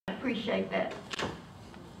appreciate that.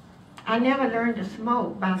 I never learned to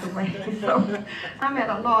smoke, by the way, so I'm at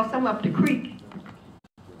a loss. I'm up the creek.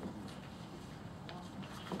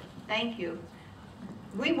 Thank you.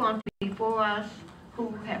 We want before us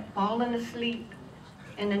who have fallen asleep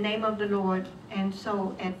in the name of the Lord. And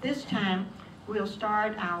so at this time, we'll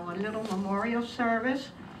start our little memorial service.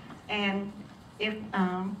 And if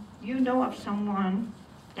you know of someone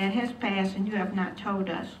that has passed and you have not told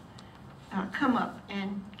us, come up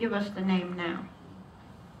and give us the name now.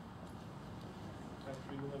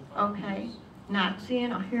 Okay. Not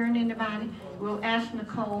seeing or hearing anybody, we'll ask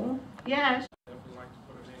Nicole. Yes.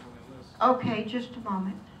 Okay, just a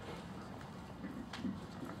moment.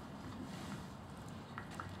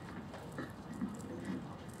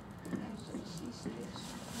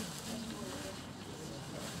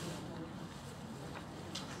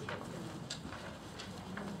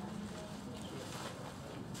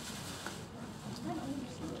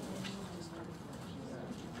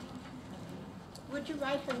 Would you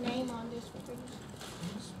write her name on this, please?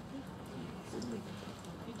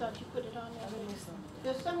 You thought you put it on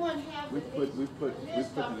there? Does someone have we put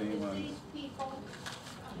the name on these people?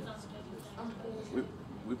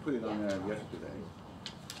 We put it on there yesterday.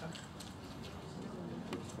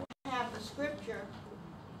 I have the scripture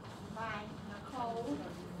by Nicole.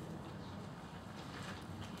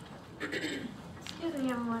 Excuse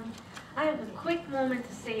me, everyone. I have a quick moment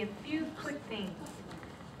to say a few quick things.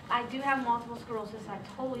 I do have multiple sclerosis. I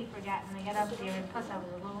totally forgot when I got up there, and plus I was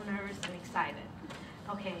a little nervous and excited.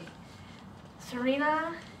 Okay.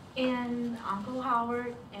 Serena and Uncle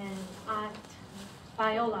Howard and Aunt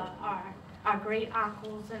Viola are our great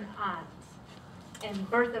uncles and aunts. And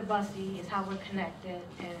Bertha Bussey is how we're connected,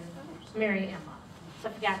 and Mary Emma. So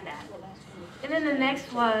I forgot that. And then the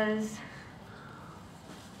next was,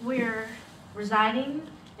 we're residing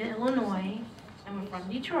in Illinois, and we're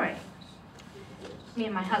from Detroit. Me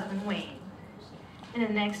and my husband, Wayne. And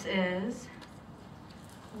the next is,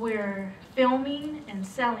 we're filming and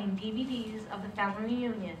selling DVDs of the family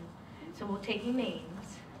reunion, so we'll take your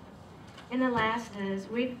names. And the last is,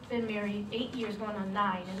 we've been married 8 years, going on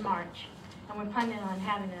 9 in March, and we're planning on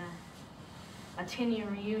having a 10-year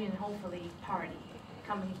reunion, hopefully, party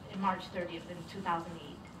coming in March 30th in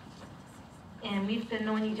 2008. And we've been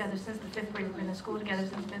knowing each other since the 5th grade. We've been in school together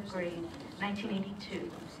since 5th grade, 1982.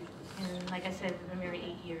 And like I said, we've been married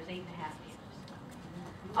 8 years, 8.5 years.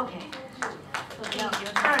 Okay. So thank you.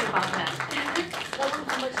 Sorry about that.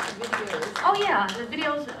 How much the videos? Oh yeah, the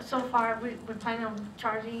videos so far, we're planning on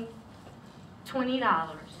charging $20.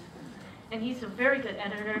 And he's a very good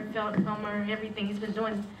editor, filmer, everything. He's been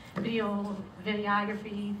doing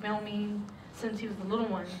videography, filming since he was a little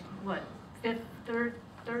one. What, third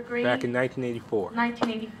grade? Back in 1984.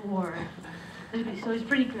 1984. So he's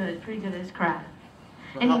pretty good at his craft.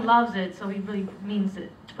 And he loves it, so he really means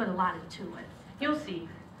it, to put a lot into it. You'll see.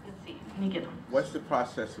 You'll see when you get them. What's the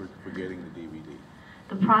process for getting the DVD?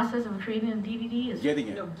 The process of creating a DVD is... Getting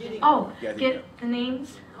it. No, Get the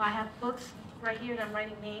names. I have books right here that I'm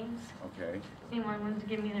writing names. Okay. Anyone wants to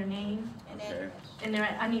give me their name? Okay. And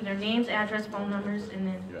I need their names, address, phone numbers, and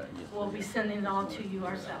then we'll be sending it all to you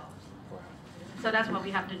ourselves. So that's what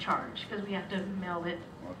we have to charge, because we have to mail it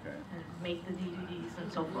and make the DVDs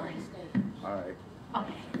and so forth. All right.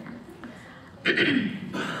 Okay.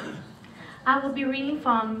 I will be reading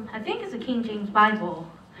from, I think it's a King James Bible.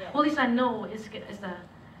 Well, at least I know it's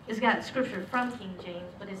got scripture from King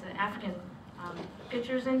James, but it's an African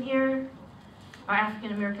pictures in here, or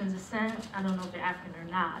African American descent. I don't know if they're African or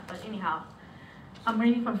not, but anyhow. I'm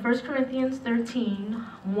reading from 1 Corinthians 13,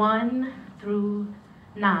 1 through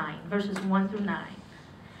 9, verses 1 through 9.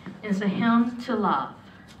 It's a hymn to love.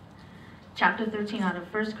 Chapter 13 out of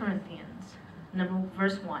 1 Corinthians,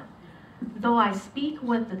 verse 1. Though I speak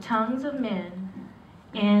with the tongues of men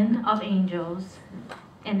and of angels,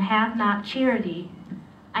 and have not charity,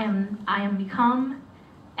 I am become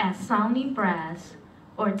as sounding brass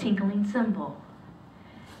or a tinkling cymbal.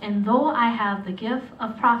 And though I have the gift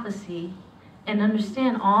of prophecy and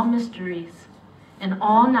understand all mysteries and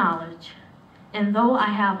all knowledge, and though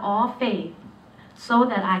I have all faith, so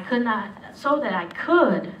that I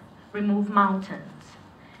could remove mountains,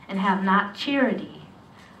 and have not charity,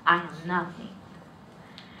 I am nothing.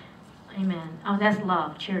 Amen. Oh, that's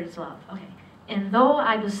love. Charity's love. Okay. And though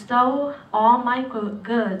I bestow all my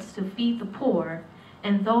goods to feed the poor,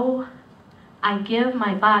 and though I give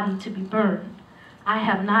my body to be burned, I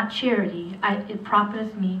have not charity, it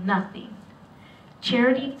profiteth me nothing.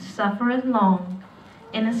 Charity suffereth long,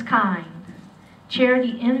 and is kind.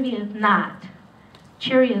 Charity envieth not.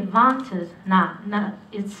 Charity vaunteth not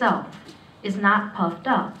itself, is not puffed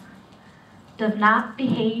up, doth not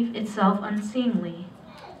behave itself unseemly,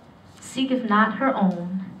 seeketh not her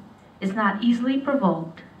own, is not easily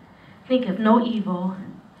provoked, thinketh no evil,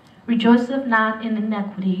 rejoiceth not in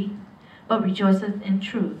iniquity, but rejoiceth in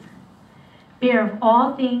truth, beareth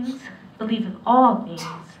all things, believeth all things,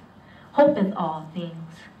 hopeth all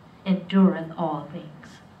things, endureth all things.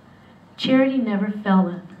 Charity never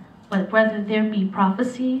faileth, but whether there be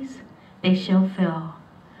prophecies, they shall fail.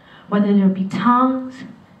 Whether there be tongues,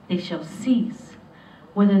 they shall cease.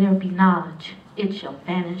 Whether there be knowledge, it shall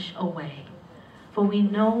vanish away. For we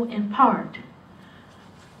know in part,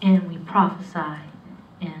 and we prophesy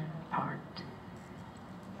in part.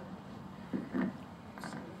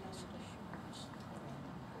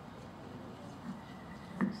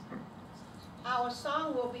 Our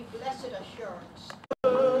song will be Blessed Assurance.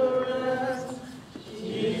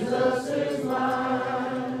 Jesus is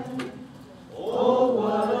mine. Oh,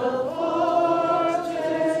 what a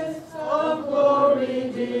foretaste of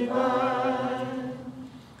glory divine,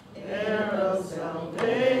 heir of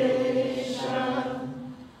salvation,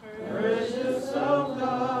 purchase of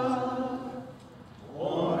God,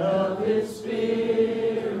 born of His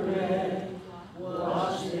Spirit,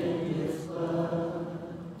 washed in His blood.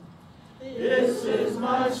 This is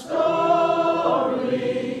my story,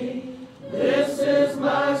 this is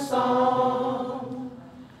my song,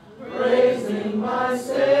 praising my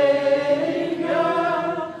Savior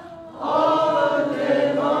all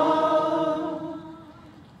day long.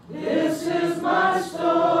 This is my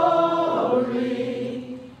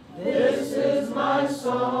story, this is my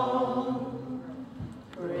song,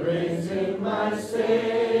 praising my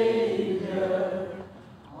Savior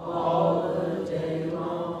all the day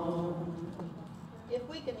long. If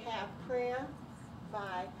we could have prayer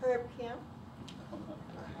by Herb Kemp.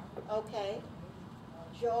 Okay.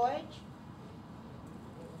 George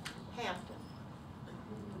Hampton.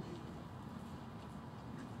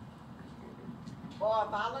 Or a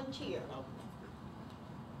volunteer.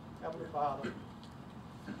 Heavenly Father,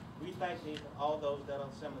 we thank Thee for all those that are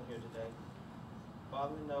assembled here today.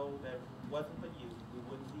 Father, we know that if it wasn't for You, we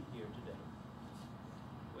wouldn't be here today.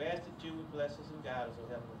 We ask that You would bless us and guide us, O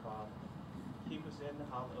Heavenly Father. Keep us in the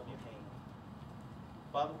hollow of Your hand.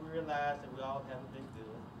 Father, we realize that we all haven't been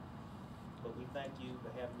good, but we thank You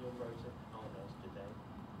for having Your mercy on us today.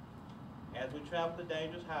 As we travel the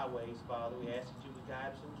dangerous highways, Father, we ask that You would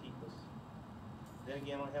guide us and keep us. Then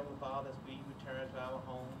again, O Heavenly Father, as we return to our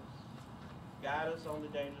homes, guide us on the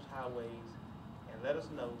dangerous highways, and let us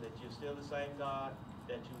know that You're still the same God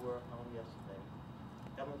that You were on yesterday.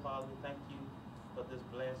 Heavenly Father, we thank You for this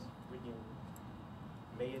blessed reunion.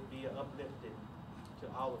 May it be uplifted to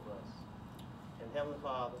all of us. And Heavenly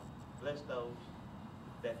Father, bless those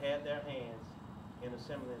that had their hands in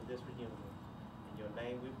assembling this reunion. In Your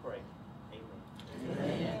name we pray. Amen.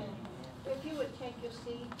 Amen. If you would take your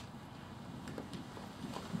seat.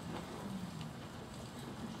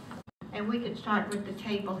 And we could start with the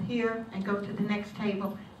table here and go to the next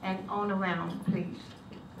table and on around, please.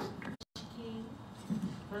 King.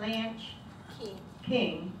 Blanche King.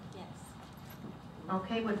 King. Yes.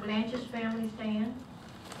 Okay, would Blanche's family stand?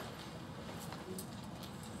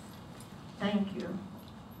 Thank you.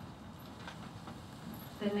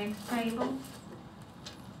 The next table.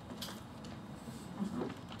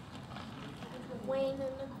 Wayne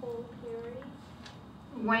and Nicole Perry.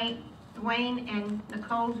 Wayne and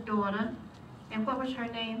Nicole's daughter. And what was her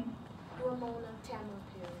name? Ramona Tamara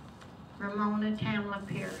Perry. Ramona Tamla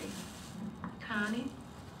Perry. Connie?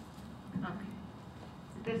 Okay.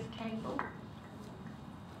 This table.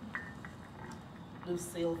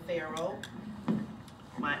 Lucille Farrell,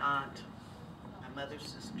 my aunt, my mother's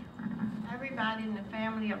sister. Everybody in the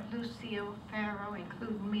family of Lucille Farrow,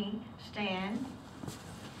 including me, stand.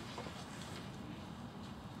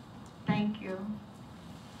 Thank you.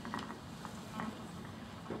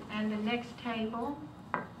 And the next table.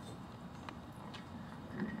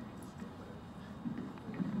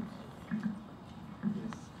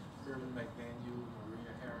 Irvin McDaniel,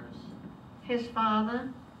 Maria Harris. His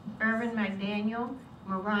father, Irvin McDaniel,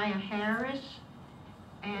 Mariah Harris,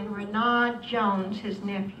 and Renard Jones, his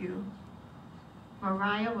nephew.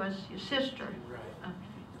 Mariah was your sister. Right.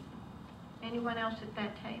 Okay. Anyone else at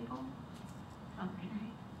that table? Okay.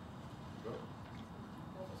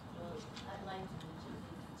 I'd like to mention,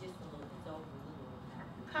 it's just a little, it's over a little.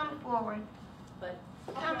 Come forward. But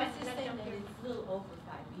Come I and was just let saying them that hear. it's a little over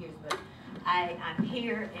 5 years, but I'm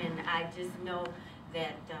here and I just know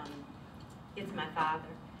that it's my father,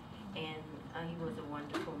 and he was a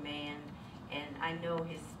wonderful man, and I know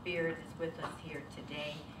his spirit is with us here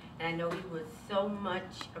today, and I know he would so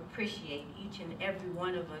much appreciate each and every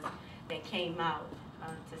one of us that came out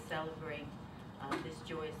to celebrate this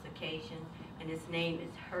joyous occasion, and his name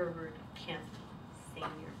is Herbert Kemp Sr.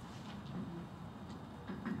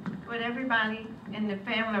 Would everybody in the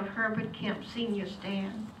family of Herbert Kemp Sr.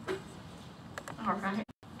 stand? All right,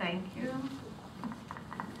 thank you.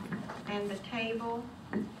 And the table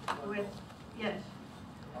with, yes.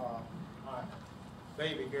 My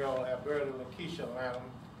baby girl, Alberta Lakeisha Lanham,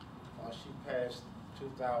 she passed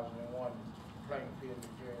 2001 in Plainfield,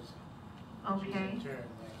 New Jersey. Okay. She's interned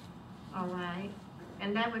there. All right.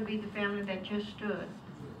 And that would be the family that just stood.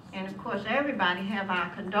 And of course, everybody have our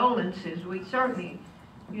condolences. We certainly,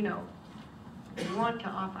 you know, want to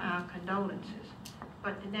offer our condolences.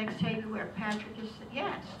 But the next table where Patrick is,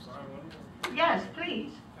 yes. Yes,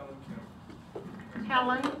 please.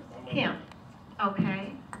 Helen Kemp.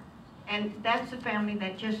 Okay. And that's the family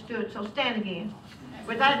that just stood. So stand again.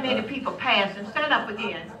 With that many people pass, and stand up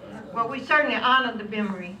again. Well, we certainly honor the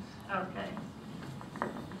memory. Okay.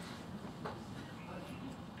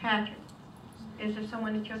 Patrick, is there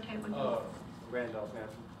someone at your table? Randolph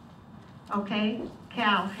Hampton. Okay,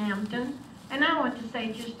 Cal Hampton. And I want to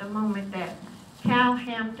say just a moment that Cal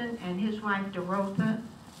Hampton and his wife Dorotha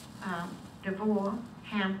DeVore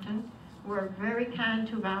Hampton were very kind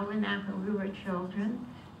to Valerie and I when we were children,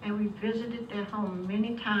 and we visited their home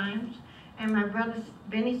many times. And my brother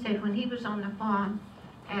Benny said when he was on the farm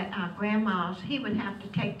at our grandma's, he would have to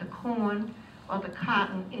take the corn or the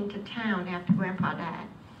cotton into town after Grandpa died.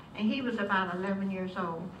 And he was about 11 years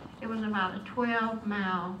old. It was about a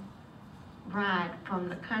 12-mile ride from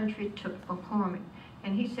the country to McCormick.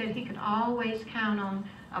 And he said he could always count on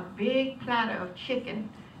a big platter of chicken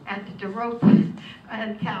at the DeRosa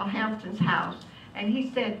and Cal Hampton's house. And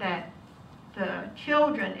he said that the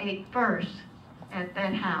children ate first at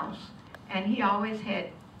that house. And he always had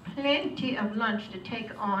plenty of lunch to take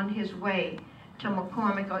on his way to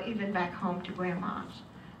McCormick or even back home to Grandma's.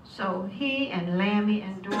 So he and Lammy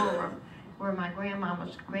and Dora were my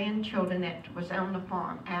grandmama's grandchildren that was on the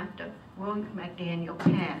farm after William McDaniel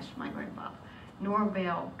passed, my grandfather.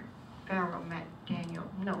 Norvell Farrell McDaniel,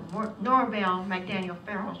 no, Norvell McDaniel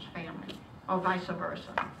Farrell's family, or vice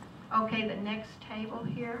versa. Okay, the next table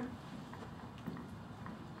here.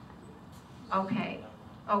 Okay,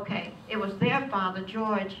 it was their father,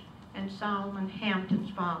 George and Solomon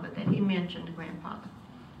Hampton's father, that he mentioned, the grandfather.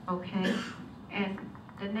 Okay, and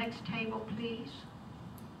the next table, please.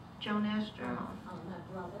 Joan Esther. My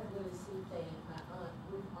brother, Willie C. Fan, my aunt,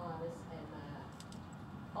 Ruth Artis, and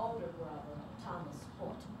my older brother, Thomas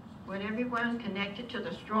Horton. Would everyone connected to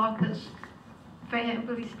the Strother'S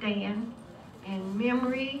family stand in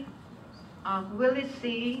memory of Willie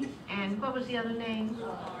C. and what was the other name?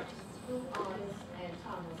 Ruth Artis and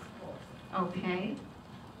Thomas Horton. Okay,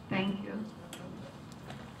 thank you.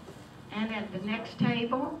 And at the next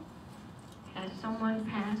table, has someone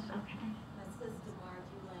passed? Okay. My sister,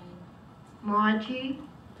 Margie Lane. Margie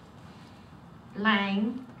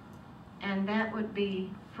Lang, and that would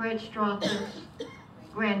be Fred Strother's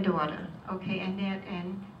granddaughter. Okay, Annette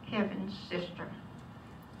and Kevin's sister.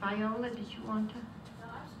 Viola, did you want to? No,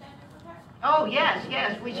 I'm standing with her. Oh,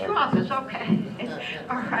 yes, we Strother's, okay.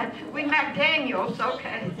 All right, we McDaniels,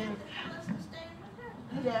 okay.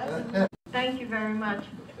 Thank you very much.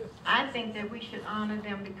 I think that we should honor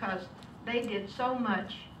them because they did so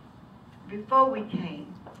much before we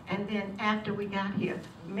came, and then after we got here.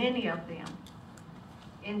 Many of them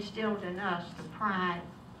instilled in us the pride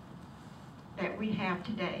that we have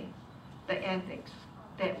today, the ethics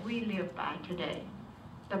that we live by today,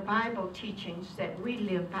 the Bible teachings that we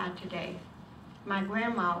live by today. My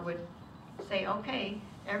grandma would say, okay,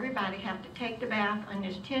 everybody have to take the bath in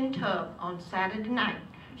this tin tub on Saturday night.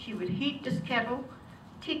 She would heat this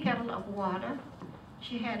tea kettle of water.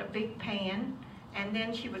 She had a big pan, and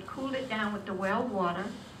then she would cool it down with the well water,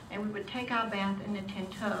 and we would take our bath in the tin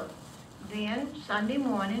tub. Then, Sunday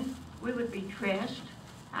morning, we would be dressed,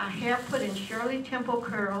 our hair put in Shirley Temple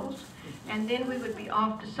curls, and then we would be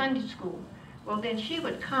off to Sunday school. Well, then she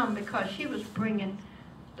would come because she was bringing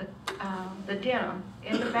the dinner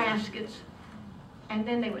in the baskets, and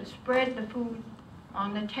then they would spread the food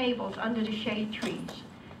on the tables under the shade trees,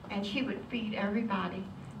 and she would feed everybody.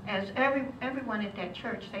 As everyone at that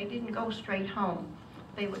church, they didn't go straight home.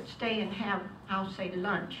 They would stay and have, I'll say,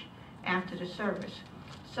 lunch after the service.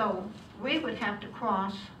 So we would have to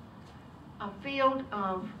cross a field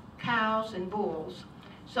of cows and bulls.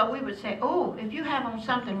 So we would say, oh, if you have on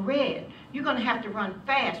something red, you're going to have to run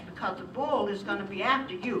fast because the bull is going to be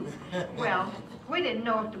after you. Well, we didn't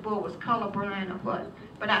know if the bull was colorblind or what,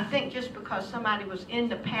 but I think just because somebody was in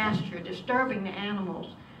the pasture disturbing the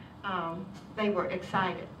animals, they were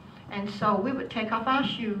excited. And so we would take off our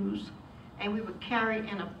shoes and we would carry it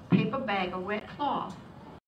in a paper bag, a wet cloth,